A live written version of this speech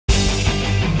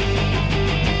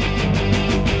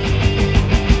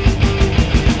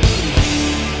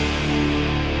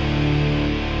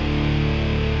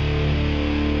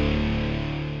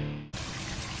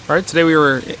Alright, today we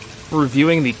were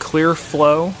reviewing the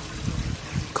Clearflow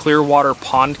Clear Water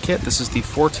Pond Kit. This is the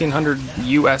 1400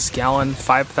 US gallon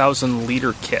 5,000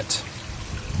 liter kit.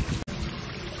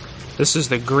 This is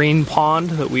the green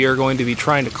pond that we are going to be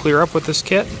trying to clear up with this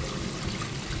kit.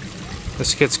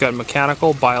 This kit's got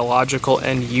mechanical, biological,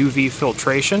 and UV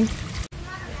filtration.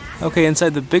 Okay,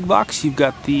 inside the big box you've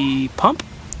got the pump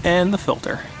and the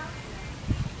filter.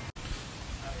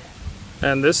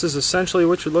 And this is essentially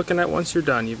what you're looking at once you're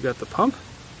done. You've got the pump.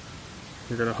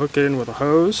 You're going to hook it in with a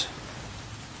hose.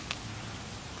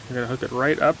 You're going to hook it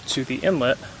right up to the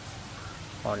inlet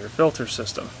on your filter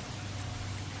system.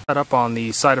 Set up on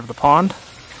the side of the pond,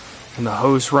 and the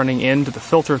hose running into the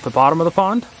filter at the bottom of the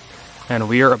pond. And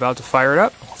we are about to fire it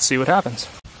up. Let's see what happens.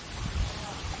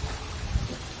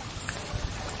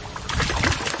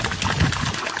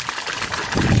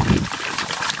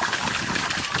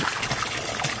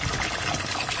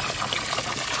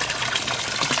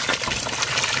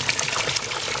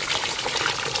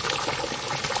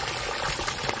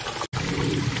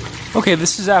 Okay,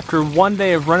 this is after one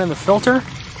day of running the filter.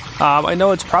 I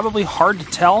know it's probably hard to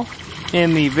tell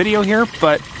in the video here,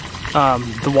 but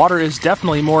the water is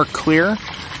definitely more clear.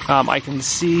 I can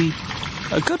see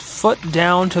a good foot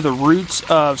down to the roots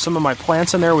of some of my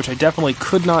plants in there, which I definitely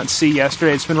could not see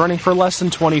yesterday. It's been running for less than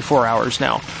 24 hours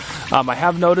now. I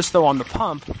have noticed, though, on the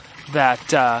pump that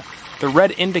the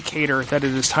red indicator that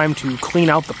it is time to clean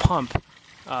out the pump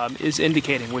is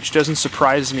indicating, which doesn't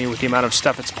surprise me with the amount of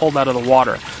stuff it's pulled out of the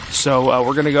water. So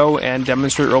we're going to go and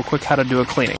demonstrate real quick how to do a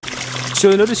cleaning. So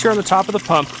you'll notice here on the top of the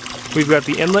pump, we've got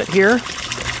the inlet here,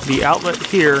 the outlet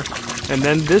here, and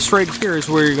then this right here is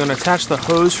where you're going to attach the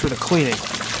hose for the cleaning.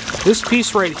 This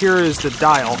piece right here is the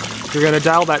dial. You're going to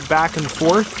dial that back and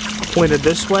forth. Pointed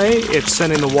this way, it's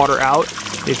sending the water out.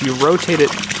 If you rotate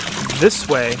it this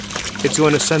way, it's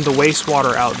going to send the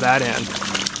wastewater out that end.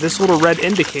 This little red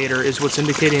indicator is what's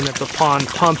indicating that the pond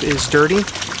pump is dirty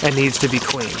and needs to be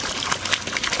cleaned.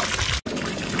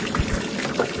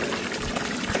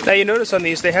 Now you notice on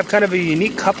these they have kind of a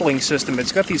unique coupling system.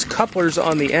 It's got these couplers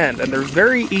on the end, and they're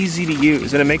very easy to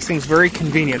use, and it makes things very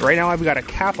convenient. Right now I've got a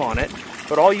cap on it,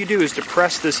 but all you do is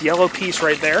depress this yellow piece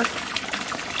right there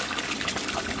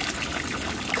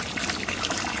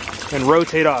and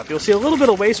rotate off. You'll see a little bit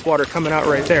of wastewater coming out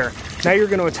right there. Now you're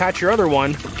going to attach your other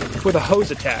one with a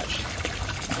hose attached.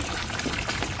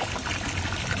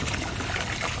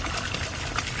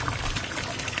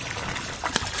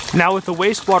 Now with the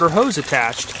wastewater hose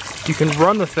attached, you can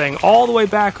run the thing all the way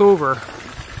back over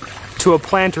to a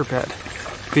planter bed.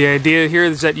 The idea here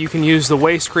is that you can use the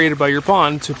waste created by your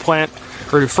pond to plant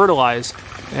or to fertilize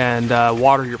and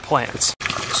water your plants.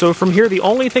 So from here, the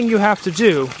only thing you have to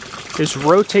do is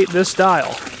rotate this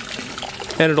dial,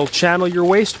 and it'll channel your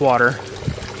wastewater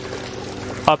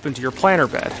up into your planter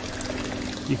bed.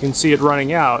 You can see it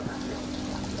running out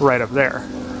right up there.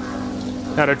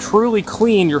 Now to truly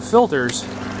clean your filters,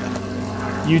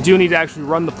 you do need to actually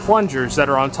run the plungers that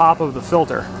are on top of the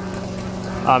filter.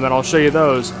 And I'll show you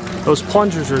those. Those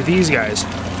plungers are these guys,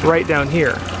 right down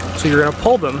here. So you're going to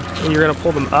pull them, and you're going to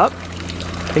pull them up,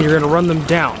 and you're going to run them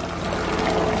down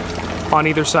on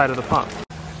either side of the pump.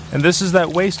 And this is that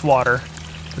wastewater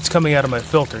that's coming out of my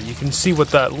filter. You can see what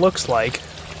that looks like.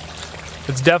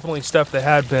 It's definitely stuff that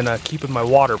had been keeping my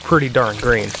water pretty darn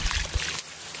green.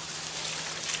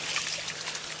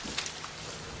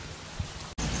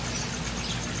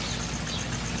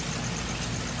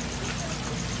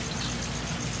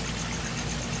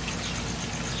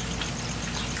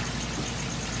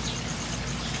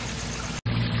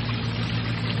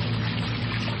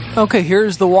 Okay,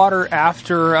 here's the water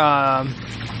after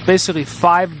basically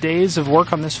 5 days of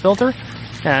work on this filter.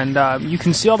 And you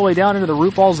can see all the way down into the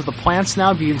root balls of the plants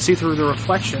now, but you can see through the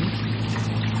reflection.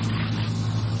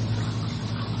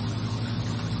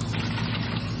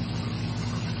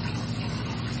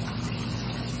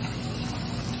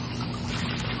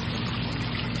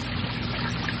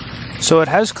 So it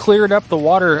has cleared up the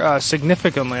water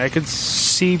significantly. I could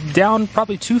see down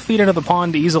probably 2 feet into the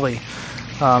pond easily.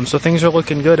 So things are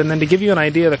looking good. And then to give you an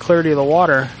idea of the clarity of the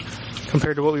water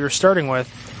compared to what we were starting with,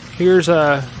 here's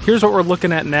what we're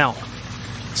looking at now.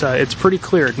 It's pretty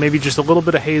clear, maybe just a little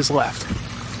bit of haze left.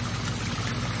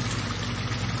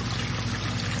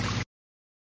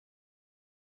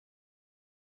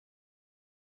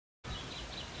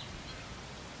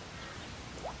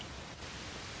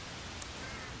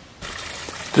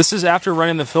 This is after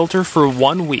running the filter for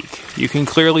 1 week. You can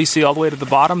clearly see all the way to the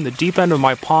bottom. The deep end of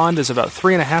my pond is about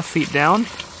 3.5 feet down.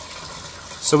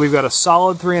 So we've got a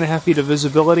solid 3.5 feet of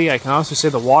visibility. I can also say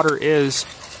the water is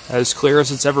as clear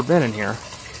as it's ever been in here.